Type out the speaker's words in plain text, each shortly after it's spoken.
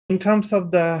in terms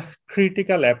of the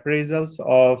critical appraisals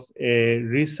of a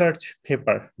research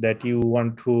paper that you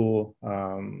want to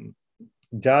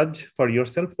judge for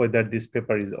yourself whether this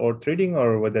paper is worth reading or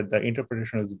whether the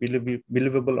interpretation is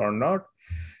believable or not,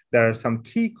 there are some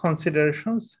key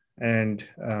considerations, and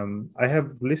I have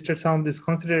listed some of these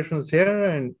considerations here,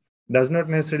 and does not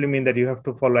necessarily mean that you have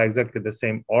to follow exactly the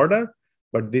same order,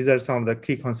 but these are some of the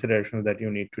key considerations that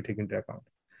you need to take into account.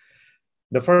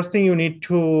 The first thing you need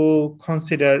to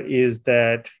consider is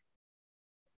that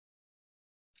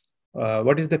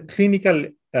what is the clinical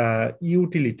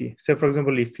utility? So for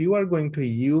example, if you are going to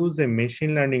use a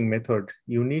machine learning method,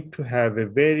 you need to have a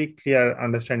very clear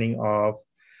understanding of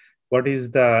what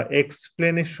is the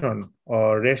explanation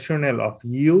or rationale of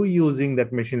you using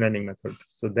that machine learning method.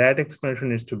 So that explanation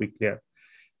needs to be clear.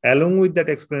 Along with that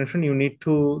explanation, you need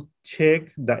to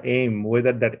check the aim,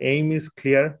 whether that aim is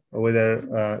clear, or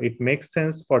whether it makes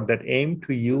sense for that aim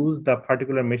to use the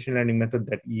particular machine learning method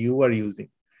that you are using.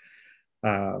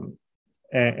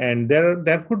 And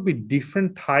there could be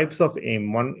different types of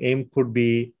aim. One aim could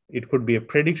be, it could be a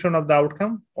prediction of the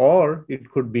outcome, or it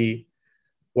could be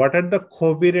what are the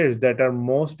covariates that are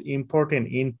most important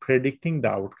in predicting the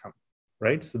outcome,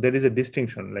 right? So there is a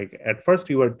distinction. Like at first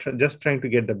you are just trying to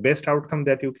get the best outcome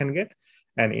that you can get.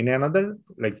 And in another,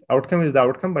 like outcome is the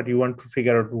outcome, but you want to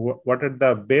figure out what are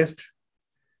the best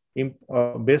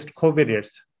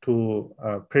covariates to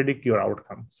predict your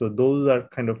outcome. So those are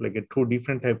kind of like two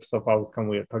different types of outcome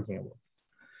we are talking about.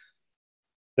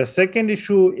 The second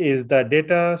issue is the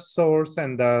data source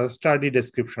and the study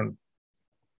description.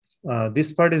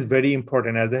 This part is very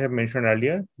important, as I have mentioned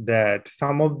earlier, that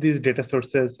some of these data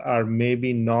sources are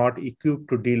maybe not equipped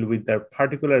to deal with the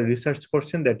particular research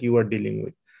question that you are dealing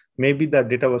with. Maybe the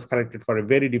data was collected for a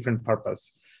very different purpose.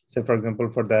 So for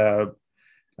example, for the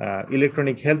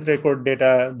electronic health record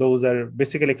data, those are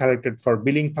basically collected for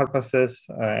billing purposes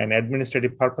and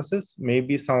administrative purposes.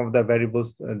 Maybe some of the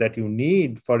variables that you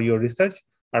need for your research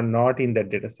are not in that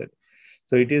data set.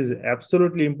 So it is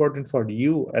absolutely important for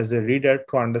you as a reader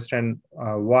to understand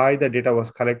why the data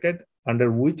was collected,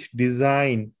 under which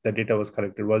design the data was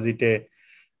collected. Was it a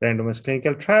randomized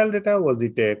clinical trial data? Was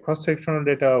it a cross-sectional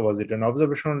data? Was it an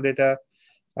observational data,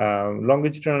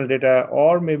 longitudinal data?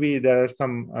 Or maybe there are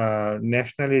some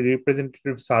nationally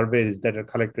representative surveys that are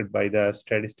collected by the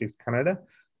Statistics Canada.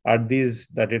 Are these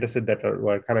the data set that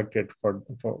were collected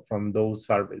from those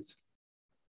surveys?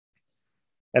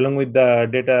 Along with the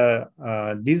data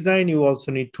design, you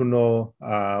also need to know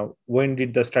when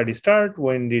did the study start,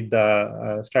 when did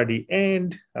the study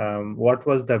end, what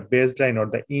was the baseline or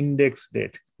the index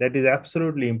date. That is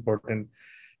absolutely important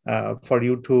for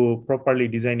you to properly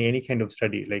design any kind of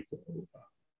study. Like,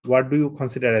 what do you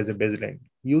consider as a baseline?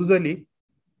 Usually,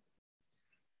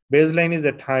 baseline is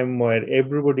a time where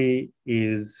everybody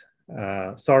is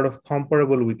sort of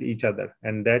comparable with each other,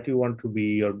 and that you want to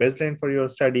be your baseline for your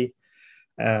study.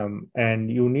 And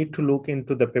you need to look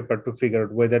into the paper to figure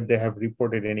out whether they have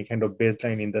reported any kind of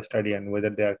baseline in the study and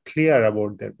whether they are clear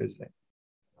about their baseline.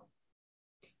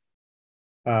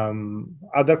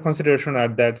 Other considerations are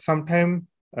that sometimes,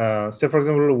 say for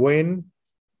example, when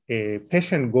a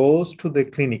patient goes to the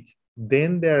clinic,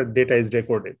 then their data is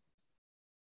recorded.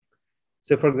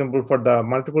 Say for example, for the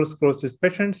multiple sclerosis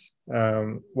patients,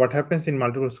 what happens in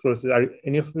multiple sclerosis? Are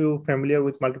any of you familiar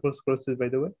with multiple sclerosis, by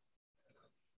the way?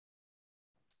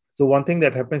 So one thing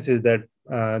that happens is that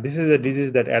this is a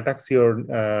disease that attacks your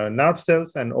nerve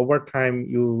cells, and over time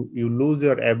you lose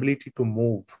your ability to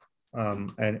move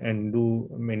and do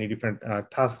many different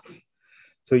tasks.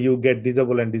 So you get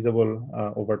disable and disable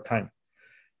over time.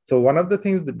 So one of the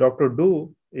things the doctor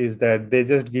do is that they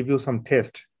just give you some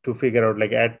test to figure out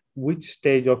like at which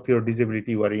stage of your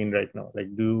disability you are in right now. Like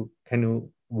can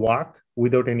you walk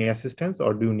without any assistance,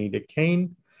 or do you need a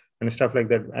cane? And stuff like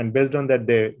that. And based on that,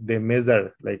 they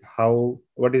measure like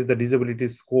what is the disability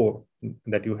score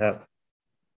that you have.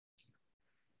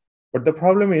 But the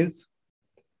problem is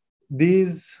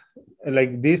this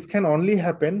can only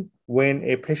happen when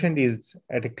a patient is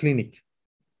at a clinic.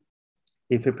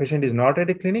 If a patient is not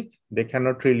at a clinic, they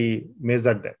cannot really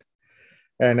measure that.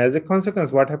 And as a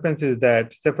consequence, what happens is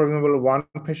that, say for example, one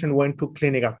patient went to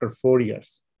clinic after 4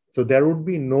 years. So there would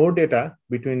be no data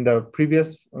between the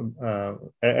previous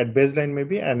at baseline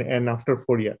maybe and after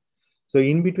 4 years. So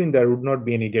in between there would not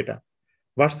be any data.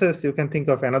 Versus you can think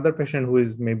of another patient who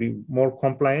is maybe more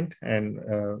compliant and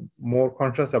more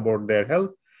conscious about their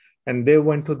health, and they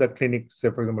went to the clinic, say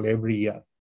for example, every year.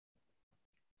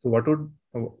 So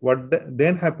what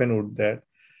then happen would that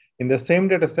in the same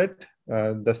data set,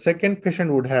 the second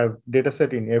patient would have data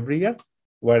set in every year,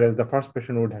 whereas the first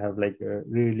patient would have like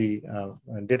really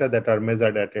data that are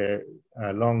measured at a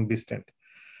long distance.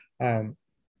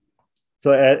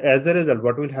 So as a result,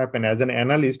 what will happen as an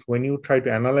analyst, when you try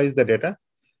to analyze the data,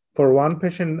 for one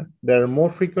patient, there are more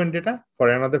frequent data. For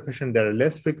another patient, there are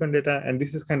less frequent data. And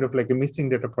this is kind of like a missing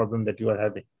data problem that you are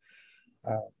having.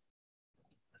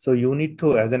 So you need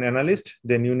to, as an analyst,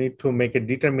 then you need to make a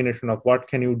determination of what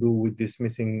can you do with this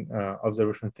missing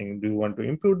observation thing. Do you want to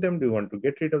improve them? Do you want to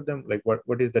get rid of them? Like what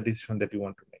is the decision that you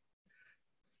want to make?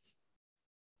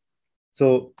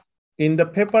 So in the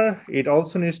paper, it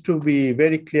also needs to be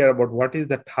very clear about what is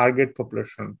the target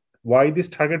population. Why this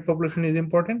target population is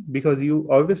important? Because you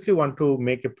obviously want to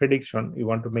make a prediction. You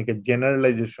want to make a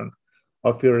generalization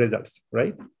of your results,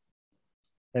 right?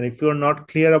 And if you're not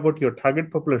clear about your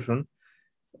target population,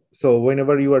 so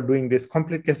whenever you are doing this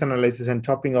complete case analysis and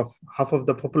chopping off half of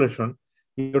the population,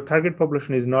 your target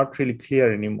population is not really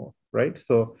clear anymore, right?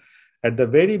 So at the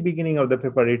very beginning of the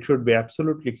paper, it should be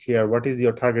absolutely clear what is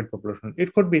your target population.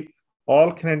 It could be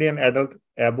all Canadian adult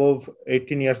above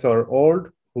 18 years or old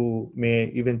who may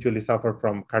eventually suffer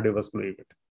from cardiovascular event.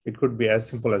 It could be as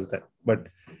simple as that, but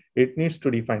it needs to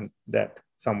define that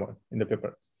somewhere in the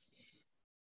paper.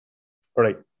 All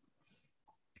right.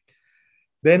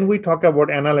 Then we talk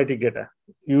about analytic data.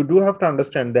 You do have to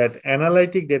understand that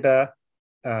analytic data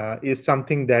is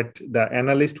something that the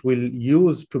analyst will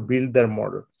use to build their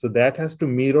model. So that has to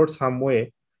mirror some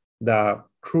way the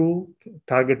true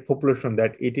target population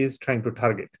that it is trying to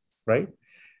target, right?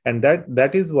 And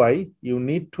that is why you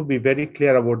need to be very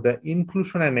clear about the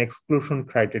inclusion and exclusion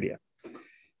criteria.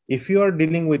 If you are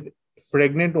dealing with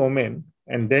pregnant women,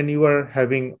 and then you are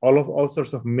having all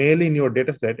sorts of male in your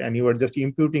data set, and you are just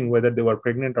imputing whether they were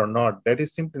pregnant or not, that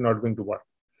is simply not going to work.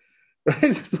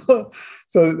 Right? So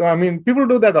I mean, people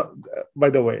do that, by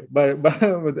the way, but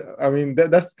I mean,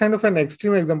 that's kind of an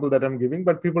extreme example that I'm giving,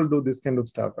 but people do this kind of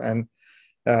stuff. And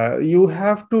you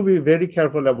have to be very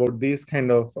careful about this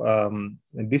kind of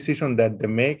decision that they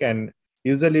make. And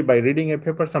usually by reading a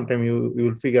paper, sometime you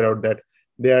will figure out that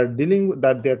they are dealing with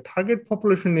that their target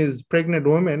population is pregnant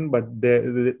women, but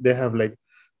they have like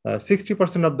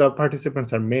 60% of the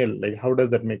participants are male. Like, how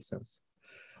does that make sense?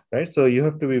 Right? So you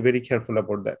have to be very careful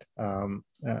about that.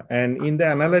 And in the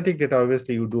analytic data,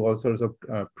 obviously, you do all sorts of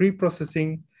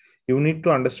pre-processing. You need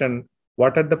to understand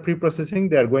what are the pre-processing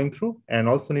they are going through, and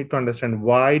also need to understand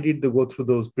why did they go through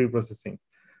those pre-processing.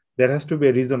 There has to be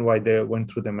a reason why they went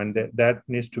through them, and that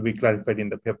needs to be clarified in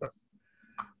the paper.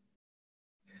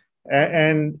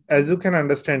 And as you can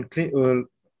understand,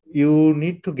 you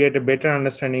need to get a better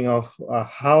understanding of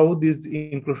how these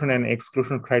inclusion and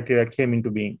exclusion criteria came into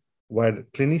being, where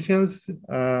clinicians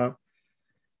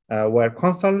were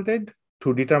consulted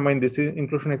to determine this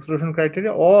inclusion exclusion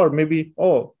criteria, or maybe,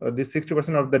 this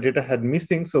 60% of the data had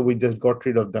missing, so we just got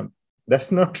rid of them.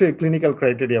 That's not a clinical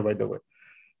criteria, by the way.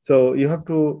 So you have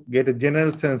to get a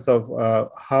general sense of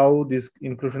how these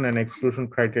inclusion and exclusion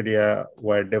criteria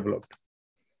were developed.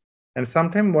 And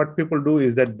sometimes what people do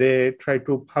is that they try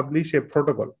to publish a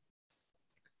protocol.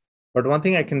 But one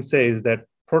thing I can say is that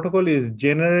protocol is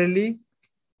generally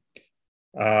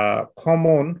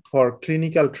common for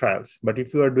clinical trials. But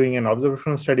if you are doing an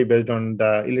observational study based on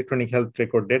the electronic health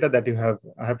record data that you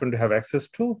happen to have access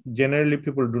to, generally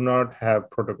people do not have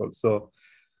protocols. So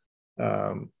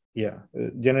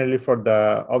generally for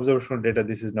the observational data,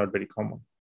 this is not very common.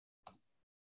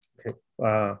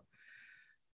 Okay.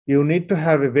 You need to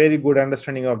have a very good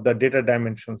understanding of the data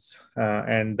dimensions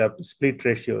and the split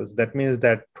ratios. That means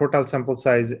that total sample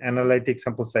size, analytic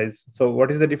sample size. So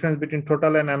what is the difference between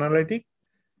total and analytic?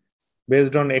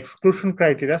 Based on exclusion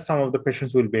criteria, some of the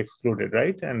patients will be excluded,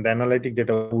 right? And the analytic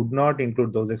data would not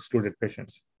include those excluded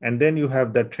patients. And then you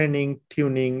have the training,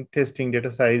 tuning, testing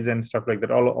data size and stuff like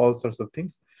that, all sorts of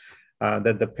things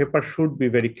that the paper should be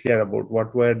very clear about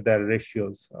what were the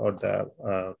ratios or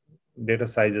the data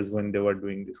sizes when they were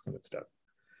doing this kind of stuff.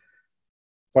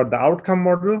 For the outcome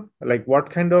model, like what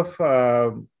kind of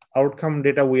outcome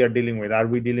data we are dealing with? Are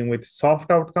we dealing with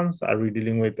soft outcomes? Are we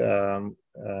dealing with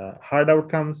hard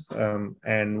outcomes?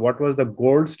 And what was the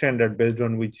gold standard based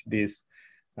on which this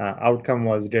outcome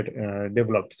was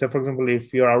developed? So for example,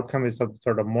 if your outcome is some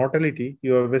sort of mortality,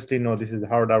 you obviously know this is a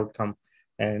hard outcome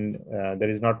and there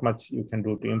is not much you can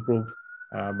do to improve.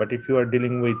 But if you are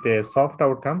dealing with a soft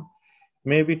outcome,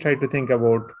 maybe try to think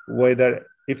about whether,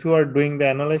 if you are doing the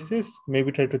analysis,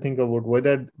 maybe try to think about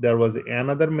whether there was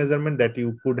another measurement that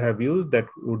you could have used that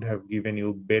would have given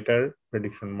you better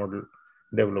prediction model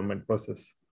development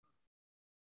process.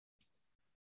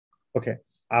 Okay.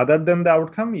 Other than the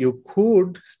outcome, you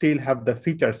could still have the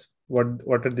features.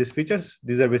 What are these features?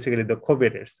 These are basically the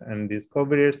covariates, and these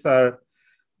covariates are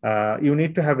you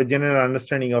need to have a general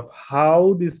understanding of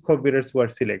how these covariates were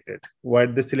selected. Were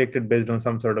they selected based on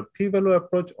some sort of p-value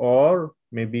approach, or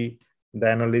maybe the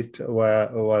analyst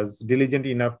was diligent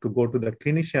enough to go to the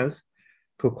clinicians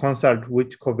to consult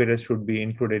which covariates should be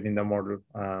included in the model,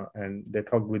 and they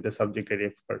talked with the subject area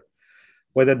expert.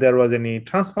 Whether there was any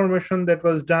transformation that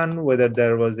was done, whether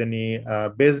there was any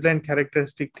baseline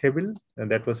characteristic table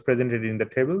that was presented in the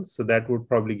table. So that would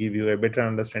probably give you a better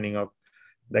understanding of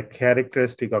the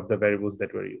characteristic of the variables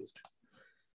that were used.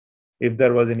 If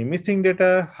there was any missing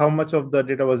data, how much of the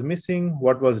data was missing,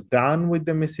 what was done with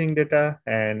the missing data,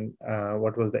 and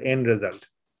what was the end result.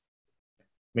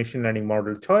 Machine learning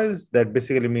model choice, that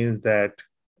basically means that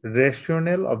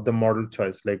rationale of the model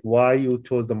choice, like why you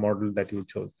chose the model that you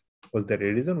chose. Was there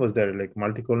a reason? Was there like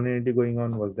multicollinearity going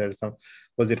on?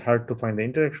 Was it hard to find the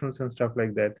interactions and stuff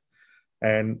like that?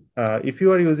 And if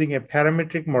you are using a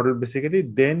parametric model, basically,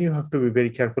 then you have to be very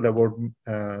careful about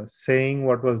saying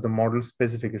what was the model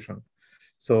specification.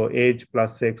 So age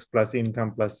plus sex plus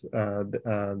income plus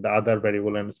the other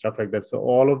variable and stuff like that. So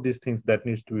all of these things that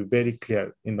needs to be very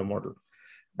clear in the model.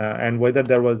 And whether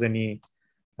there was any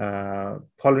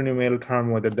polynomial term,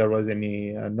 whether there was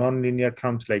any nonlinear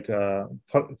terms like,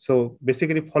 so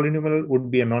basically polynomial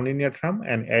would be a nonlinear term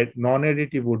and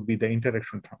non-additive would be the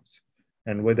interaction terms,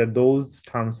 and whether those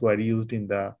terms were used in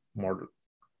the model.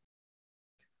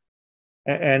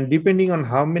 And depending on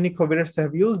how many covariates you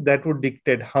have used, that would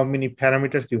dictate how many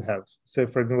parameters you have. So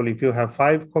for example, if you have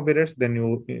 5 covariates, then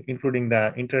you, including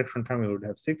the interaction term, you would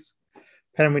have 6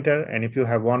 parameter. And if you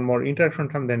have one more interaction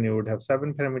term, then you would have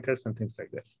 7 parameters and things like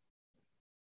that.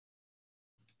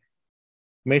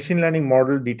 Machine learning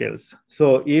model details.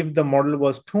 So if the model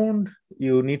was tuned,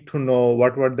 you need to know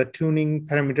what were the tuning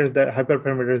parameters, the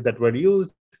hyperparameters that were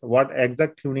used, what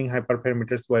exact tuning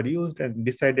hyperparameters were used, and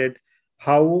decided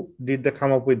how did they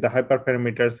come up with the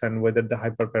hyperparameters and whether the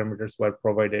hyperparameters were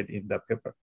provided in the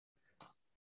paper.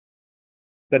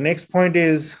 The next point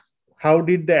is, how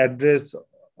did they address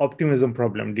optimism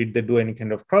problem? Did they do any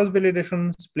kind of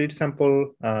cross-validation, split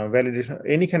sample validation,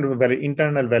 any kind of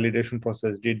internal validation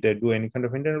process? Did they do any kind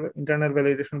of internal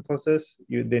validation process?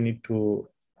 They need to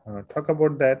talk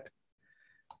about that.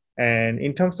 And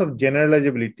in terms of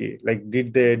generalizability, like,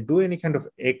 did they do any kind of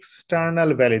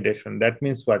external validation? That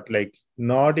means what? Like,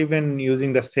 not even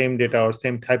using the same data or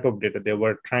same type of data. They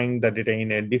were trying the data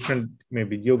in a different,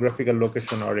 maybe geographical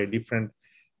location or a different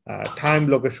time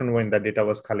location when the data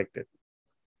was collected.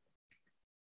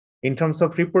 In terms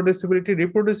of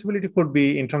reproducibility could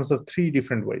be in terms of 3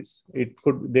 different ways.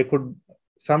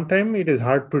 Sometimes it is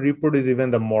hard to reproduce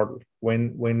even the model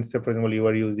when say, for example, you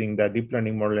are using the deep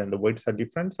learning model and the weights are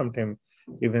different. Sometimes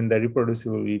even the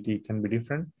reproducibility can be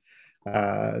different.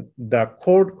 The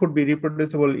code could be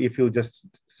reproducible if you just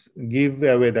give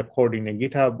away the code in a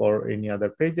GitHub or any other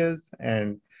pages.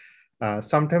 And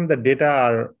sometimes the data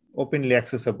are openly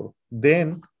accessible.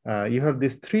 Then you have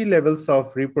these 3 levels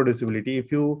of reproducibility.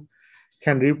 If you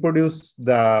can reproduce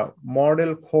the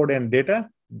model, code, and data,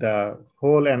 the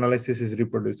whole analysis is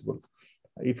reproducible.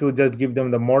 If you just give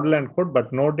them the model and code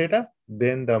but no data,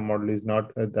 then the model is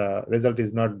not, the result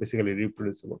is not basically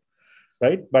reproducible,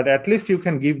 right? But at least you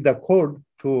can give the code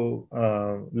to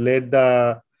let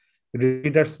the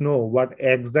readers know what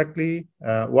exact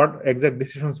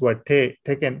decisions were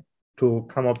taken to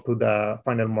come up to the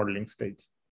final modeling stage.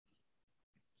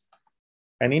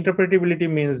 And interpretability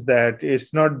means that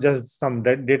it's not just some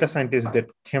data scientists that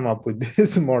came up with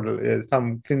this model.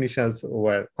 Some clinicians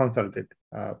were consulted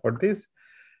for this.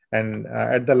 And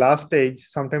at the last stage,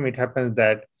 sometimes it happens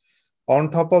that on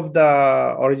top of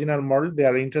the original model, they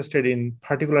are interested in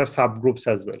particular subgroups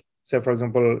as well. Say, for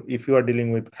example, if you are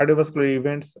dealing with cardiovascular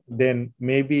events, then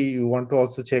maybe you want to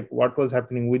also check what was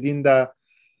happening within the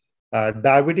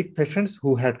diabetic patients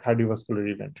who had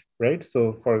cardiovascular event, right?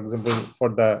 So for example, for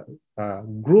the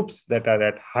groups that are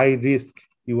at high risk,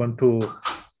 you want to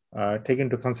take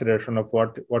into consideration of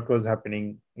what was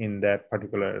happening in that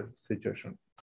particular situation.